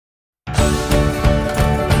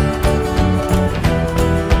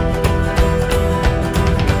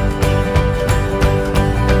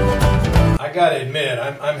I got to admit,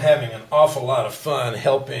 I'm having an awful lot of fun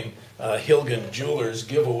helping Hildgund Jewelers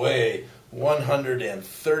give away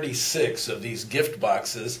 136 of these gift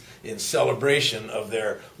boxes in celebration of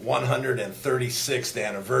their 136th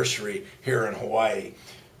anniversary here in Hawaii.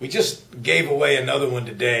 We just gave away another one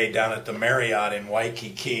today down at the Marriott in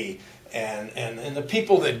Waikiki, and the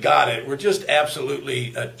people that got it were just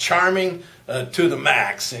absolutely charming to the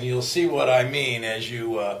max, and you'll see what I mean as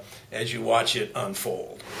you watch it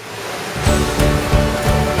unfold.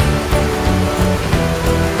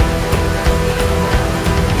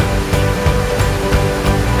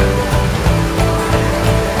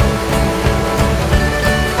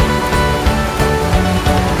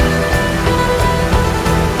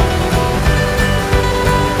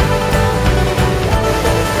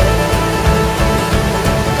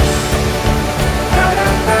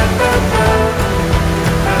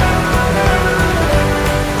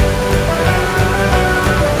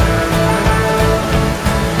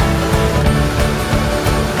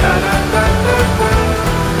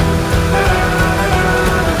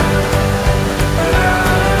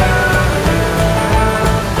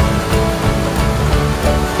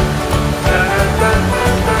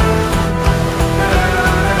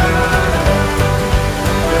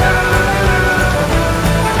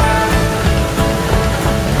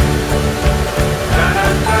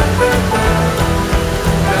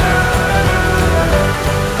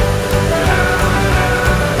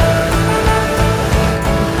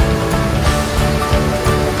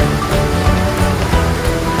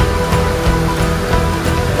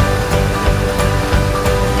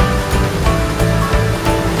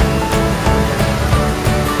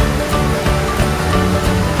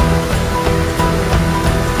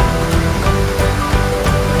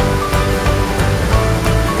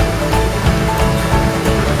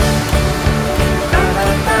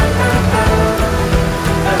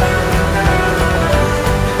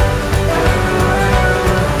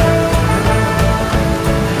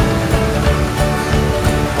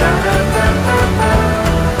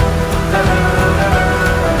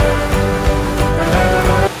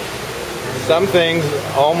 Some things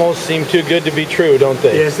almost seem too good to be true, don't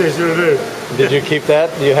they? Yes, they sure do. Did you keep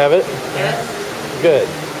that? Do you have it? Yes. Good.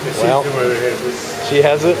 Well, she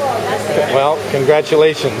has it? Well,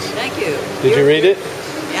 congratulations. Thank you. Did you read it?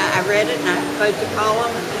 Yeah, I read it, and I'm supposed to call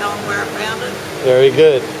them and tell them where I found it. Very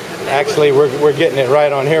good. Actually, we're getting it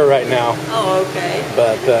right on here right now. Oh, okay.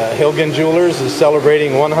 But Hildgund Jewelers is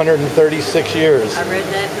celebrating 136 years. I read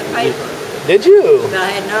that in the paper. Did you? But I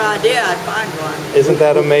had no idea I'd find one. Isn't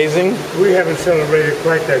that amazing? We haven't celebrated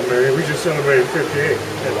quite that many. We just celebrated 58.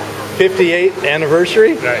 58th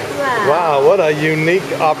anniversary? Right. Wow, what a unique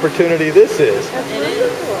opportunity this is. It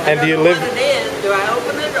is. And do you live? What it is. Do I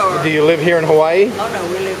open it or? Do you live here in Hawaii? Oh no,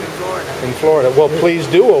 we live in Florida. In Florida. Well, please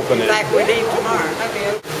do open In it. fact, we leave tomorrow.